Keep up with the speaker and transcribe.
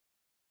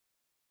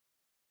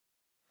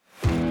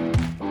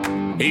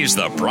He's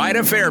the pride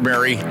of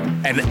Fairbury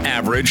and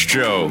Average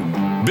Joe.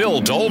 Bill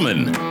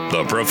Doleman,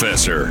 the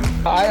professor.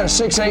 I had a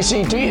 6 ACT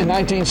in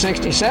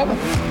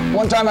 1967.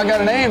 One time I got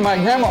an A and my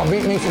grandma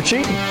beat me for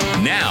cheating.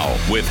 Now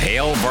with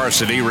Hail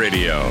Varsity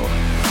Radio.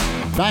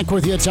 Back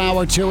with you, it's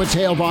Hour 2 at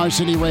Hail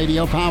Varsity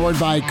Radio, powered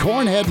by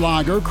Cornhead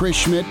Lager, Chris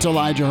Schmidt,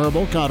 Elijah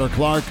Herbal, Connor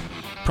Clark,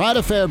 Pride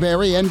of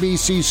Fairbury,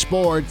 NBC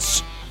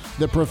Sports.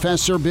 The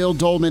professor, Bill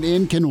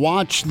Doleman, can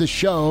watch the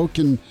show,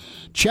 can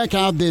check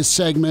out this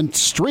segment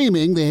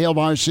streaming the Hail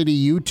Varsity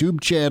YouTube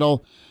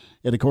channel,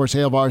 and, of course,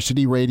 Hail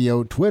Varsity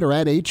Radio Twitter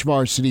at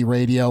HVarsity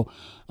Radio.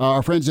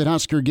 Our friends at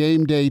Husker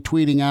Game Day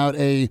tweeting out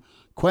a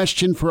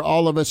question for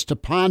all of us to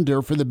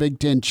ponder for the Big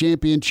Ten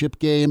Championship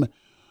game.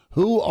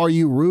 Who are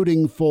you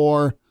rooting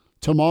for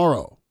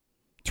tomorrow?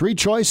 3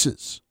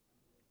 choices.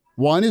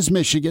 One is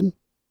Michigan.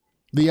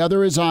 The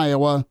other is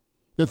Iowa.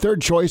 The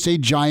third choice, a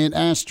giant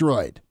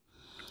asteroid.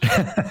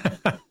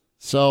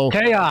 So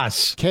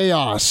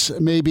chaos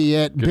may be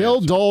it. Good Bill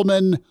answer.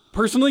 Doleman.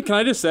 Personally, can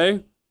I just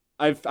say,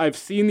 I've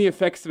seen the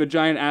effects of a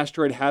giant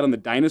asteroid had on the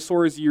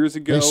dinosaurs years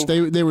ago.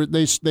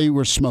 They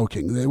were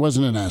smoking. It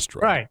wasn't an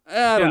asteroid. Right.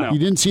 I don't know. You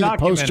didn't see the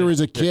poster as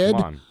a kid?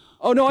 Come on.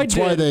 Oh no, That's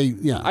I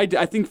did. why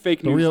I think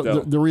fake news.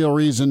 The real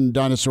reason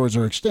dinosaurs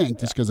are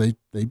extinct is because they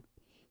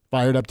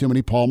fired up too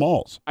many Pall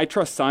Malls. I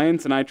trust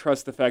science, and I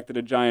trust the fact that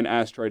a giant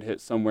asteroid hit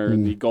somewhere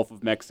in the Gulf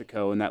of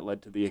Mexico, and that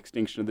led to the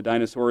extinction of the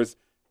dinosaurs.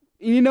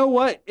 You know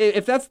what?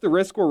 If that's the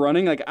risk we're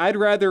running, I'd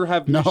rather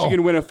have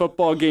Michigan win a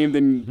football game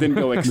than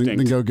go extinct.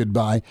 Then go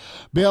goodbye.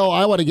 Bill,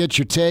 I want to get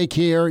your take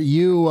here.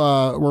 You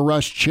were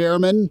Rush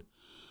chairman,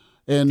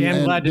 and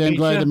glad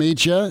to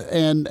meet you.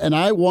 And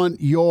I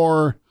want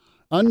your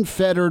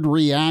unfettered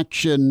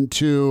reaction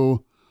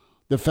to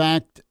the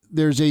fact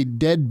there's a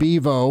dead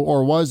bevo,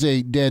 or was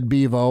a dead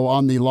bevo,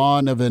 on the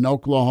lawn of an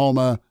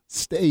Oklahoma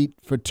State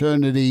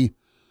fraternity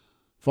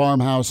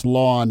farmhouse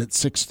lawn at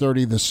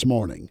 6:30 this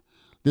morning.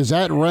 Does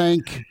that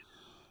rank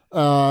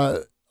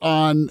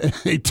on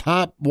a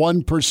top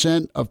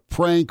 1% of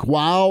prank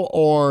wow,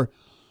 or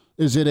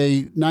is it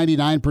a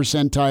 99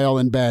 percentile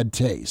in bad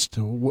taste?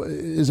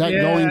 Is that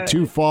going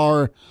too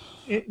far?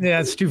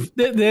 It's too.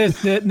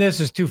 This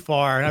is too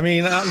far. I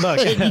mean,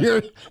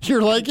 look,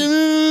 you're like,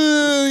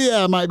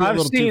 yeah, it might be a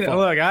little too far.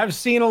 Look, I've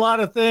seen a lot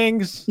of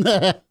things.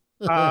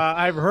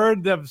 I've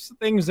heard of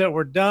things that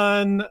were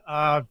done.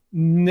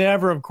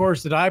 Never, of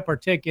course, did I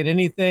partake in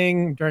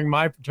anything during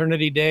my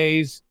fraternity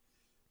days,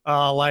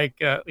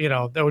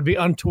 that would be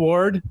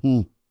untoward.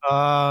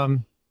 I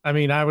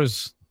mean,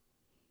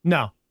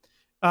 no.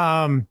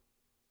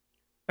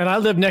 And I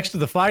live next to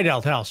the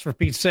Fidel house, for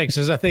Pete's sakes,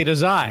 as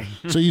I.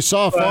 So you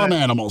saw farm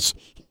animals.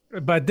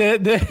 But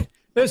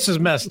this is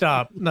messed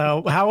up.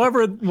 No,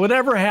 however,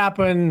 whatever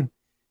happened,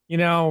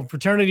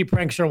 fraternity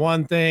pranks are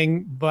one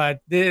thing,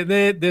 but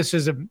this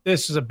is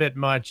a bit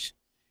much.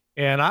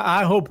 And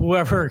I hope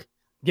whoever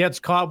gets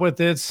caught with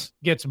this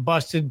gets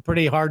busted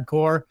pretty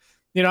hardcore.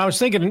 I was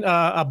thinking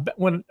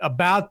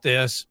about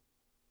this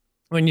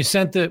when you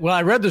sent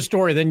I read the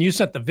story, then you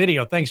sent the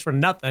video. Thanks for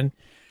nothing.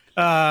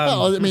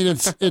 Well, I mean,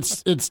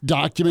 it's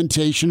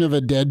documentation of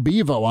a dead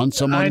bevo on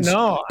someone's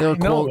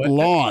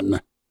lawn.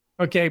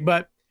 Okay,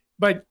 but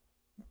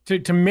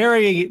to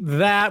marry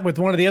that with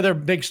one of the other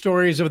big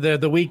stories of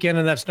the weekend,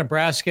 and that's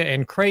Nebraska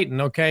and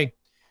Creighton. Okay,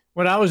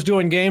 when I was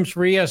doing games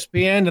for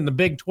ESPN and the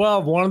Big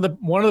 12, one of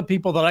the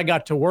people that I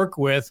got to work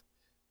with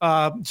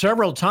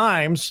several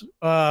times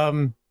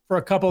for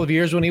a couple of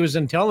years when he was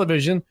in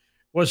television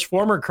was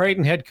former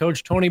Creighton head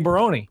coach Tony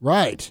Baroni.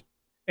 Right.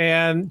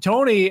 And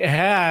Tony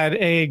had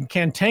a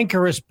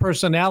cantankerous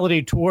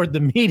personality toward the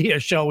media,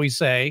 shall we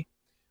say.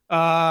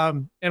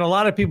 And a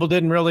lot of people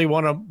didn't really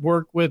want to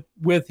work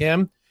with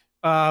him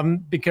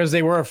because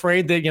they were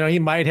afraid that, he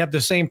might have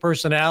the same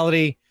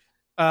personality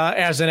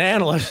as an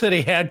analyst that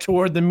he had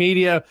toward the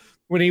media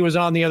when he was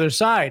on the other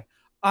side.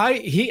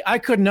 I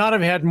could not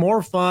have had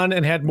more fun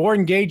and had more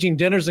engaging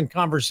dinners and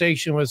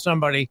conversation with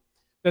somebody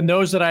than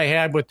those that I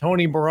had with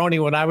Tony Baroni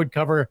when I would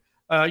cover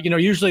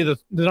usually the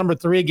number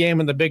 3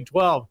 game in the Big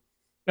 12.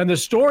 And the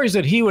stories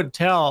that he would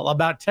tell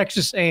about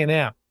Texas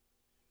A&M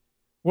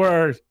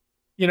were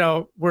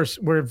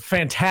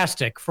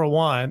fantastic, for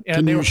one.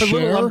 And they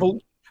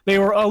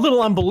were a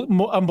little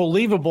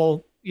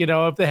unbelievable,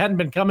 if they hadn't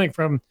been coming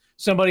from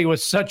somebody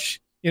with such,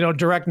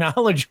 direct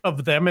knowledge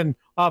of them, and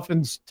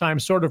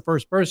oftentimes sort of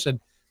first person.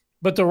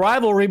 But the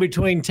rivalry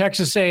between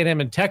Texas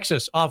A&M and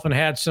Texas often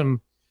had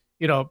some,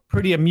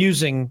 pretty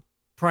amusing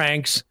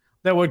pranks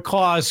that would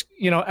cause,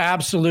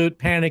 absolute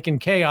panic and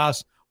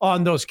chaos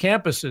on those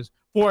campuses.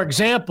 For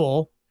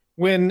example,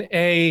 when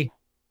a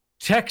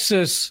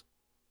Texas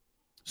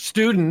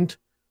student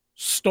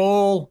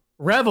stole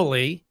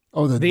Reveille,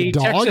 the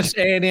Texas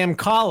A&M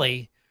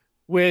collie,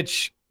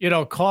 which,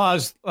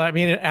 caused, an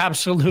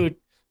absolute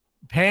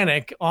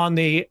panic on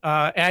the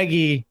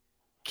Aggie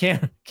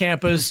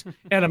campus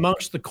and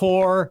amongst the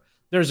core.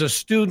 There's a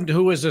student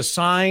who is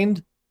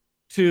assigned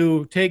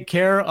to take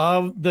care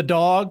of the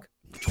dog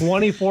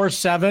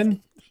 24/7.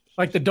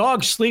 Like the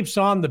dog sleeps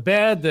on the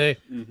bed, the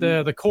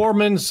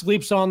corpsman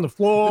sleeps on the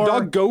floor. The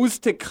dog goes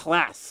to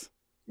class.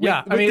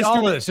 Yeah, I mean,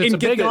 all this. It's a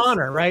big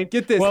honor, right?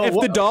 Get this. If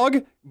the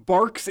dog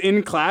barks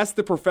in class,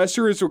 the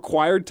professor is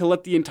required to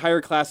let the entire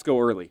class go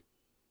early.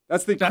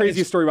 That's the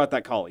craziest story about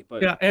that collie.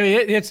 But yeah, I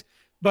mean,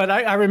 But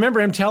I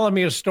remember him telling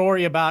me a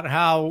story about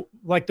how,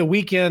 like, the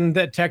weekend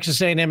that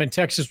Texas A&M and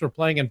Texas were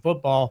playing in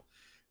football,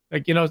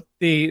 like, you know,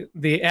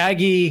 the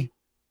Aggie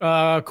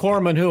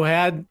corpsman who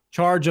had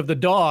charge of the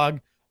dog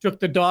took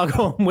the dog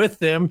home with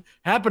them,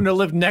 happened to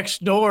live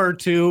next door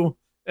to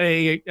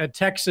a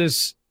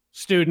Texas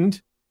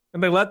student,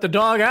 and they let the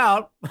dog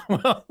out.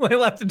 Well, they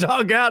let the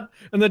dog out,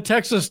 and the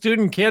Texas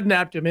student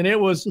kidnapped him, and it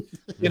was,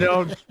 you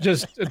know,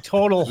 just a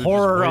total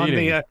horror on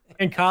the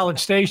in College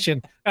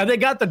Station. They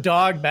got the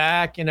dog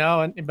back, you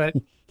know,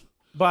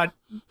 but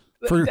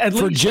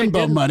for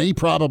Jimbo money,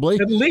 probably.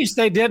 At least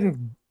they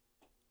didn't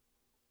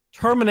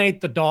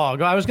terminate the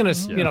dog. I was going to,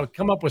 you know,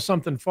 come up with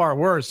something far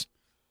worse,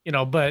 you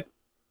know, but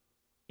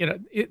you know,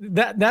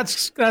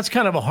 that's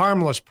kind of a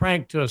harmless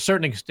prank to a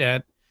certain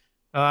extent.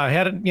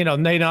 Had, you know,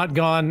 they not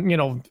gone, you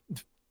know,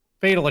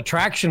 fatal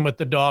attraction with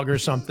the dog or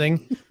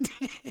something.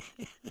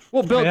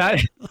 Well, Bill,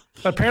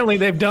 apparently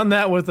they've done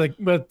that with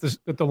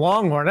the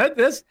Longhorn.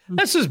 This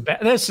is bad.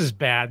 This is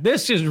bad.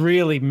 This is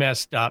really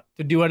messed up.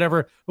 To do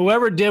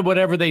whoever did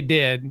whatever they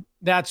did,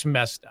 that's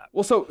messed up.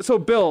 Well, so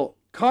Bill,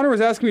 Connor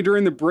was asking me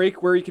during the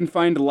break where you can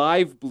find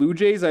live Blue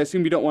Jays. I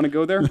assume you don't want to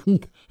go there.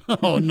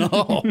 Oh no!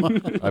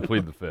 I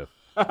plead the fifth.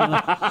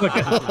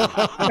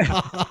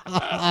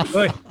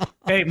 Look,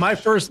 hey, my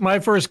first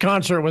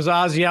concert was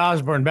Ozzy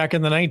Osbourne back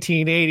in the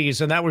 1980s,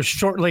 and that was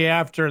shortly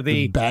after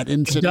the bat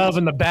incident, Dove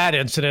and the bat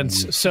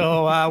incidents.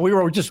 So we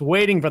were just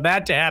waiting for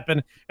that to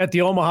happen at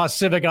the Omaha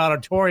Civic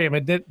Auditorium.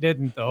 It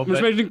didn't though. Just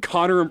imagine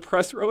Connor in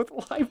press row with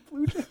live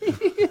Blue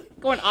Jays.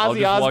 Going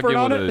Ozzy Osbourne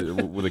on it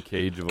with a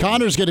cage. Of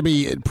Connor's going to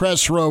be in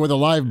press row with a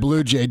live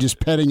Blue Jay, just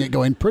petting it,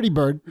 going, "Pretty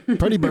bird,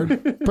 pretty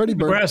bird, pretty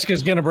bird."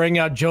 Nebraska's going to bring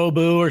out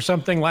Jobu or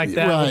something like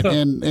that,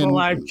 right? And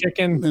live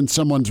chicken and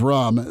someone's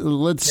rum.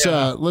 Let's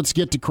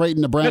get to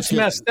Creighton, Nebraska.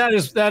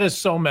 That is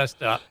so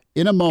messed up.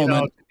 In a moment, you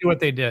know, to do what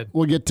they did.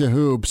 We'll get to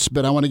hoops,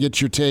 but I want to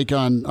get your take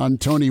on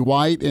Tony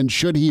White, and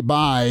should he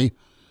buy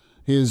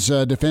his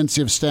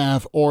defensive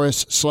staff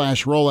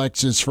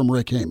Oris/Rolexes from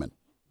Rick Heyman?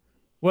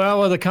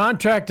 Well, with a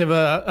contract of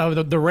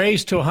the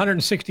raise to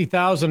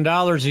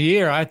 $160,000 a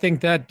year, I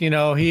think that, you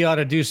know, he ought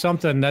to do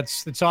something.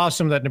 It's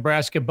awesome that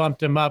Nebraska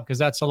bumped him up, because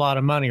that's a lot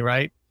of money,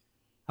 right?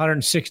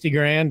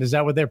 $160,000. Is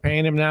that what they're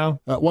paying him now?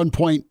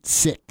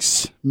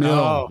 1.6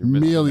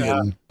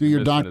 million. Do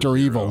your Dr.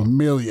 Evil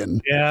million.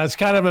 Yeah, it's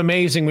kind of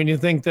amazing when you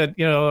think that,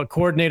 you know,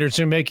 coordinators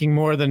are making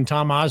more than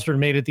Tom Osborne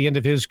made at the end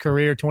of his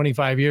career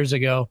 25 years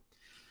ago.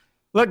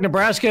 Look,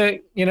 Nebraska,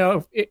 you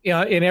know,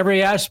 in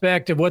every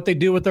aspect of what they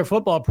do with their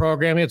football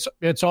program,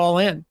 it's all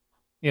in.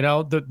 You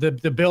know,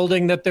 the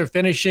building that they're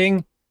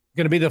finishing,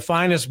 going to be the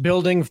finest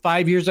building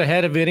 5 years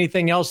ahead of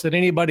anything else that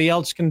anybody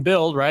else can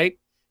build, right?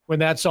 When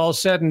that's all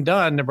said and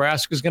done,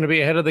 Nebraska's going to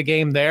be ahead of the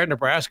game there.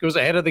 Nebraska was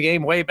ahead of the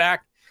game way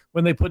back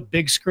when they put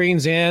big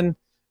screens in,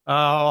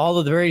 all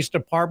of the various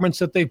departments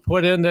that they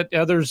put in that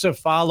others have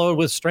followed,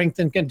 with strength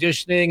and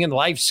conditioning and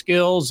life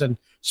skills and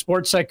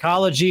sports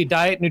psychology,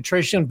 diet,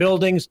 nutrition,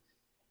 buildings.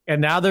 And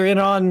now they're in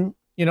on,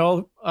 you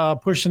know,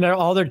 pushing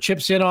all their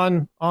chips in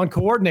on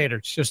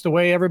coordinators, just the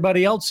way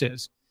everybody else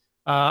is.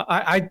 You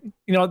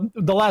know,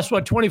 the last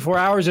 24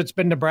 hours, it's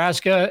been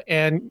Nebraska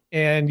and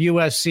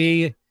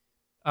USC.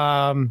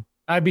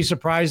 I'd be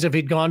surprised if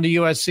he'd gone to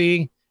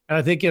USC. And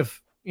I think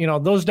if, you know,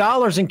 those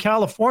dollars in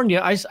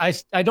California,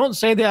 I don't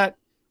say that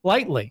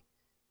lightly.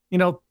 You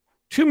know,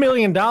 $2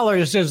 million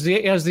as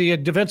the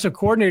defensive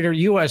coordinator at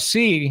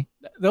USC,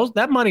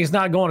 that money is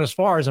not going as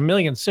far as $1.6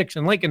 million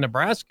in Lincoln,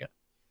 Nebraska.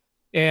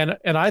 And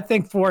I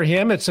think for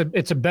him, it's a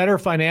better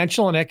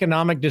financial and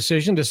economic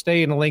decision to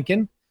stay in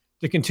Lincoln,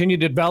 to continue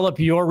to develop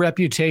your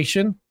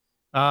reputation,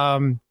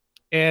 and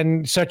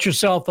set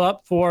yourself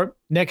up for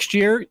next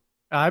year.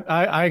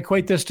 I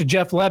equate this to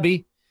Jeff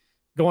Lebby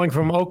going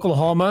from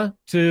Oklahoma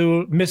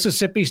to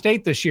Mississippi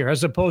State this year,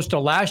 as opposed to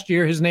last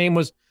year. His name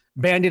was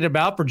bandied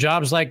about for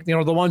jobs like, you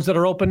know, the ones that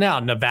are open now: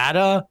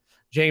 Nevada,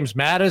 James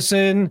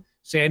Madison,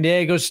 San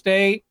Diego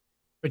State.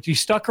 But you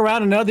stuck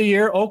around another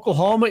year.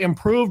 Oklahoma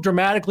improved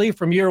dramatically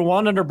from year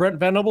one under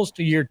Brent Venables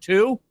to year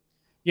two.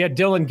 You had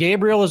Dylan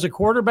Gabriel as a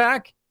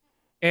quarterback,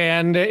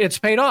 and it's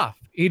paid off.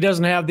 He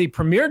doesn't have the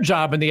premier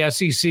job in the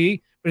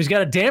SEC, but he's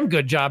got a damn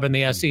good job in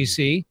the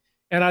SEC.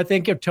 And I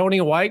think if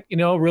Tony White, you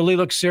know, really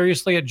looks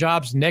seriously at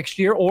jobs next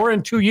year or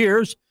in 2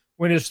 years,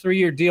 when his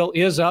 3-year deal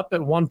is up at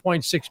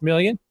 $1.6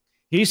 million,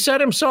 he set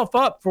himself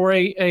up for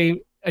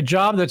a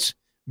job that's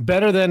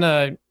better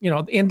than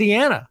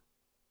Indiana.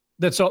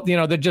 That's, you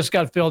know, that just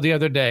got filled the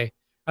other day.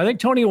 I think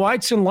Tony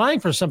White's in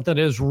line for something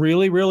that is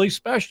really, really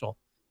special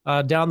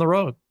down the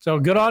road. So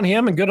good on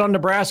him, and good on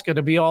Nebraska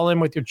to be all in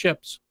with your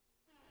chips.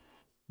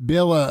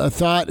 Bill, a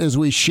thought as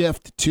we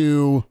shift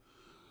to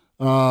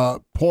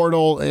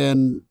portal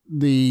and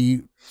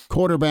the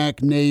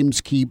quarterback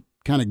names keep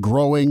kind of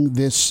growing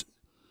this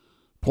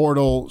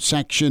portal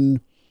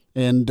section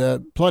and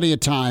plenty of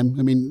time.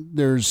 I mean,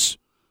 there's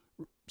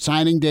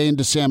signing day in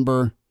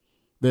December.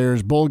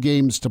 There's bowl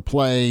games to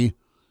play.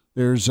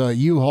 There's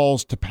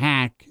U-Hauls to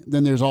pack.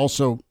 Then there's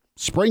also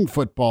spring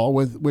football,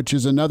 which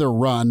is another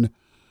run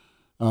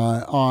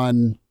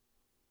on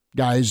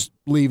guys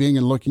leaving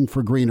and looking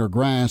for greener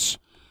grass.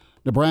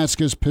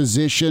 Nebraska's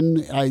position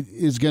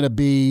is going to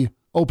be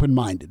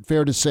open-minded,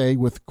 fair to say,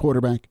 with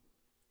quarterback?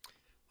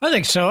 I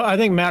think so. I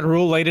think Matt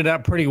Rule laid it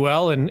out pretty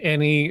well,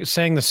 and he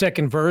sang the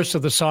second verse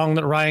of the song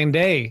that Ryan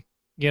Day,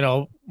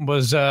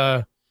 was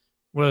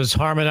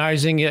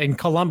harmonizing in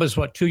Columbus,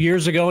 2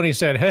 years ago, and he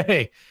said,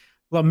 hey,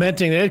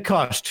 lamenting that it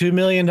costs $2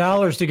 million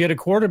to get a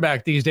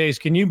quarterback these days.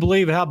 Can you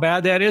believe how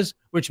bad that is?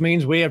 Which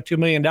means we have $2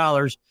 million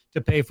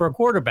to pay for a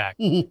quarterback.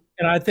 Mm-hmm.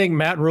 And I think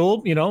Matt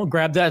Rule,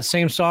 grabbed that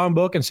same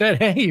songbook and said,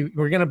 hey, if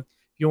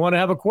you want to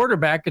have a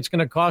quarterback, it's going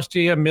to cost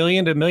you $1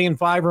 million to $1.5 million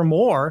or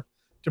more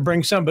to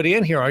bring somebody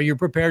in here. Are you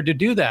prepared to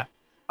do that?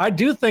 I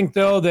do think,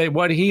 though, that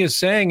what he is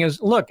saying is,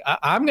 look,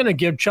 I'm going to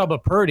give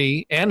Chubba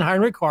Purdy and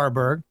Heinrich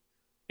Haarberg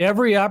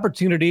every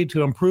opportunity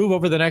to improve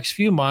over the next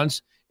few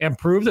months and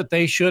prove that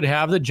they should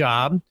have the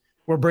job.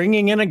 We're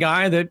bringing in a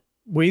guy that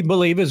we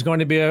believe is going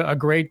to be a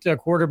great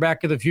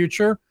quarterback of the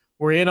future.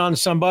 We're in on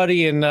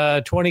somebody in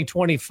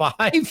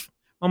 2025.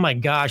 Oh, my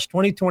gosh,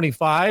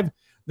 2025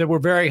 that we're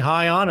very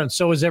high on, and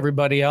so is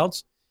everybody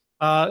else.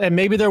 And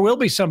maybe there will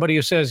be somebody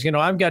who says,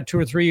 I've got 2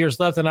 or 3 years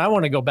left and I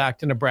want to go back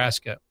to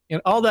Nebraska.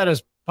 All that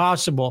is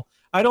possible.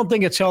 I don't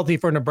think it's healthy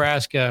for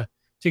Nebraska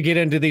to get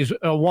into these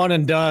one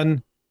and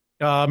done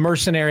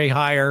mercenary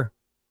hire,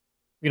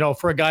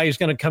 for a guy who's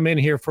going to come in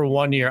here for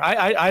 1 year.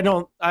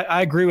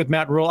 I agree with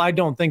Matt Rule. I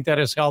don't think that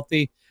is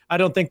healthy. I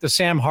don't think the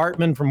Sam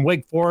Hartman from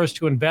Wake Forest,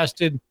 who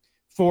invested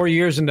 4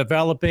 years in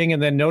developing,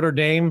 and then Notre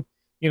Dame,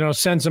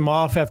 sends him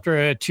off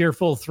after a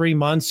tearful 3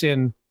 months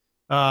in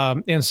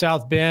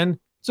South Bend.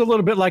 It's a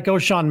little bit like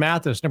O'Shawn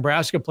Mathis.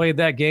 Nebraska played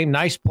that game,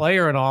 nice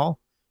player and all.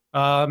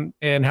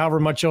 And however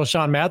much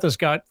O'Shawn Mathis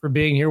got for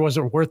being here, was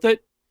it worth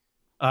it?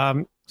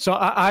 So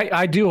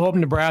I do hope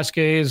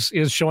Nebraska is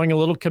showing a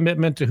little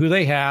commitment to who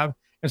they have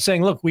and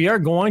saying, look, we are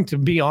going to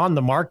be on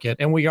the market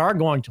and we are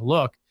going to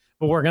look,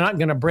 but we're not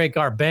going to break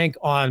our bank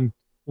on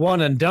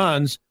one and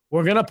dones.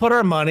 We're going to put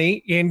our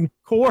money in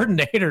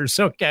coordinators,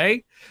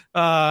 okay?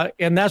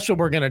 And that's what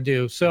we're going to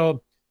do.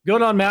 So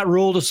good on Matt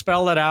Rule to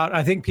spell it out.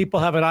 I think people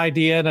have an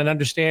idea and an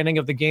understanding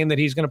of the game that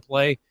he's going to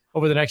play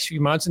over the next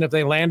few months. And if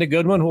they land a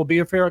good one who will be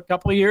here for a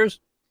couple of years,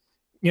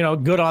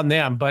 good on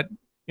them. But,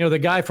 the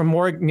guy from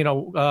Oregon,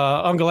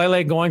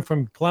 Ungalele going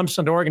from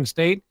Clemson to Oregon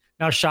State,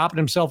 now shopping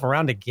himself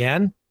around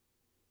again.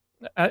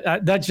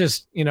 That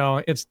just,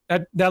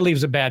 that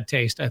leaves a bad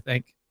taste, I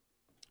think.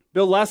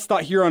 Bill, last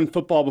thought here on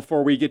football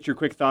before we get your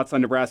quick thoughts on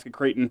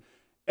Nebraska-Creighton.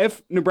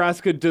 If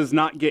Nebraska does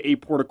not get a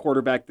Porter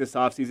quarterback this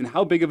offseason,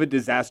 how big of a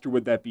disaster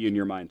would that be in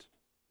your mind?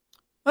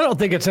 I don't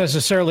think it's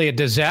necessarily a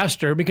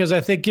disaster, because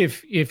I think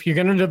if you're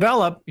going to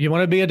develop, you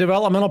want to be a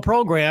developmental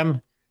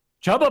program.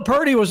 Chubba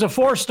Purdy was a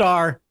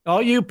 4-star.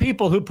 All you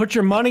people who put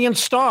your money in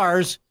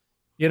stars,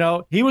 he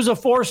was a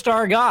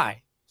 4-star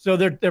guy. So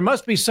there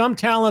must be some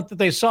talent that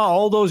they saw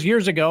all those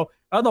years ago.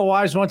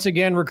 Otherwise, once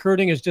again,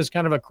 recruiting is just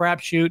kind of a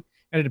crapshoot,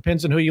 and it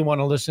depends on who you want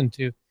to listen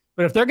to.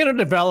 But if they're going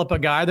to develop a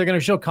guy, they're going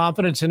to show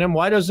confidence in him.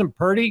 Why doesn't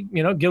Purdy,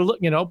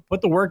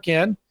 put the work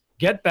in,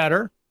 get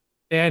better,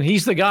 and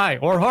he's the guy,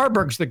 or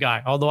Harburg's the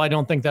guy, although I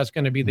don't think that's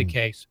going to be the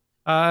case.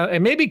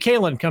 And maybe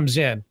Kalen comes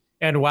in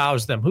and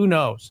wows them. Who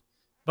knows?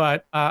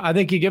 But I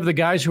think you give the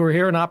guys who are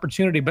here an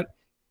opportunity. But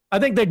I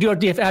think they do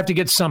have to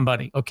get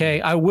somebody, okay?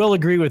 I will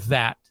agree with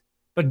that.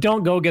 But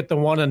don't go get the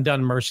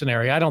one-and-done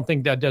mercenary. I don't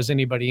think that does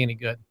anybody any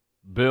good.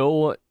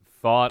 Bill,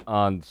 thought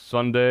on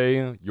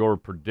Sunday, your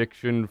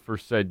prediction for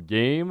said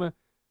game,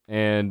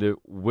 and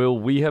will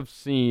we have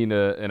seen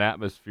an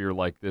atmosphere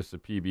like this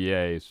at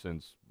PBA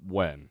since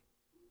when?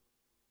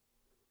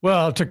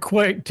 Well, to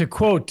quote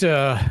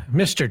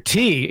Mr.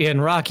 T in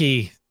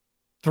Rocky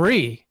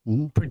 3,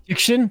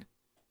 prediction,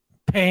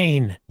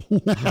 pain.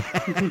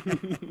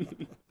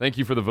 Thank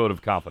you for the vote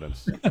of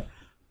confidence.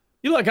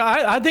 Look,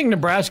 I think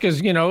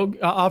Nebraska's,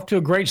 off to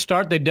a great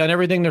start. They've done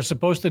everything they're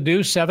supposed to do,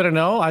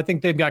 7-0. I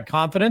think they've got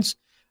confidence.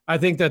 I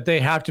think that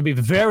they have to be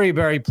very,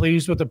 very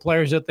pleased with the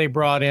players that they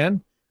brought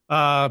in.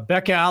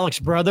 Becca Alec's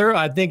brother,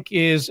 I think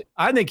he's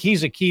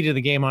a key to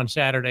the game on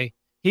Saturday.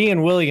 He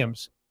and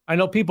Williams. I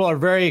know people are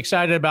very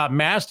excited about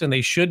Mast, and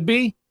they should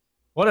be.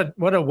 What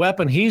a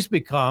weapon he's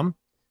become.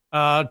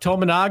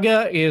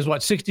 Tominaga is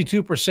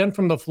 62%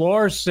 from the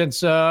floor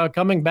since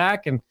coming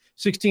back, and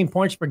 16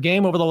 points per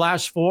game over the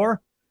last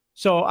 4.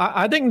 So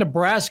I think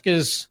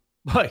Nebraska's,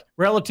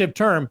 relative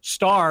term,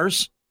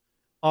 stars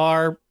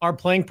are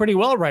playing pretty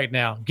well right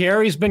now.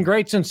 Gary's been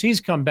great since he's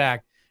come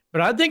back.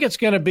 But I think it's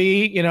going to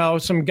be,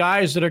 some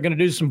guys that are going to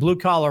do some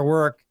blue-collar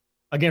work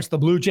against the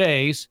Blue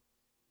Jays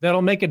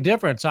that'll make a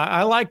difference.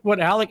 I like what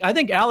I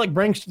think Alec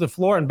brings to the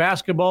floor in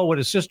basketball, what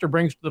his sister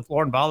brings to the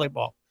floor in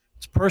volleyball.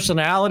 It's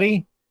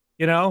personality,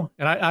 and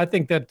I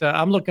think that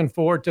I'm looking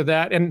forward to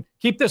that. And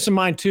keep this in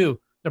mind, too.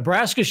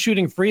 Nebraska's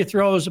shooting free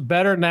throws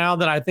better now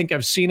than I think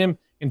I've seen him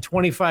in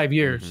 25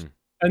 years.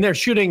 And they're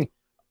shooting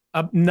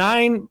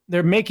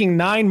they're making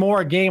 9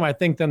 more a game, I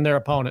think, than their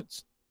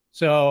opponents.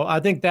 So I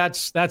think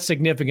that's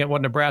significant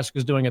what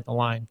Nebraska's doing at the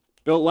line.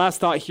 Bill, last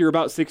thought here,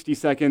 about 60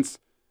 seconds.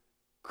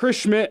 Chris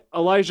Schmidt,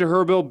 Elijah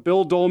Herbill,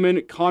 Bill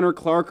Doleman, Connor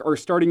Clark are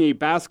starting a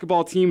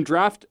basketball team.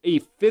 Draft a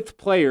 5th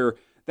player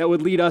that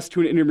would lead us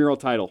to an intramural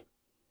title.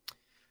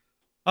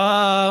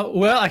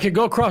 Well, I could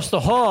go across the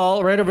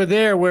hall right over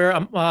there where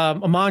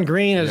Amon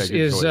Green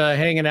is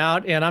hanging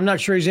out, and I'm not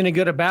sure he's any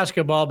good at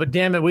basketball. But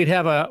damn it, we'd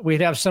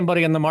have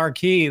somebody in the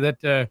marquee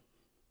that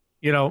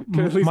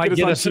might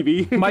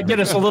get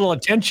us a little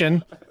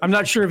attention. I'm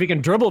not sure if he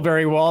can dribble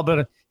very well,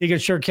 but he can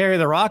sure carry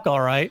the rock all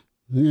right.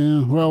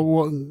 Yeah,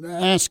 well,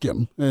 ask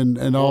him,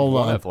 and all.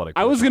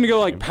 I was going to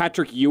go like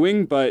Patrick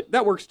Ewing, but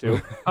that works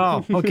too.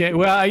 Oh, okay.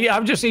 Well,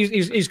 I'm just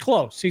he's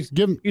close.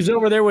 He's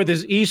over there with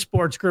his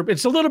esports group.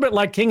 It's a little bit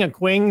like King of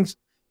Queens.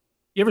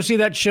 You ever see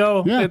that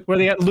show where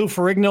they got Lou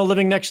Ferrigno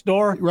living next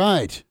door?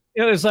 Right.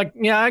 It's like,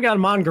 I got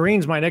Amon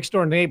Green's my next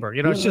door neighbor.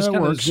 It's just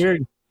kind of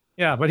weird.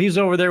 Yeah, but he's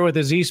over there with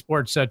his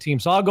esports team.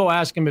 So I'll go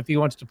ask him if he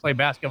wants to play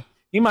basketball.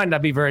 He might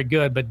not be very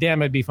good, but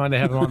damn, it'd be fun to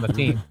have him on the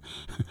team.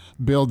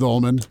 Bill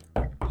Doleman.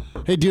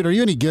 Hey, dude, are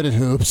you any good at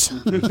hoops?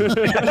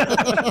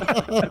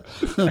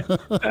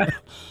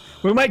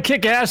 We might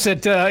kick ass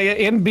at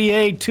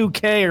NBA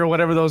 2K or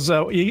whatever those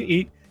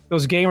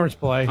gamers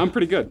play. I'm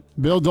pretty good.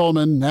 Bill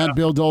Doleman, at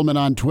Bill Doleman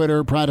on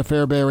Twitter, Pride of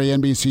Fairbury,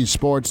 NBC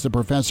Sports, the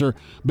professor.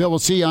 Bill, we'll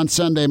see you on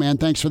Sunday, man.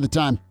 Thanks for the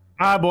time.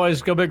 All right,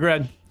 boys. Go Big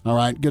Red. All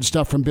right, good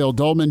stuff from Bill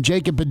Doleman.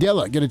 Jacob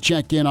Padilla, going to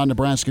check in on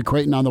Nebraska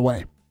Creighton on the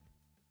way.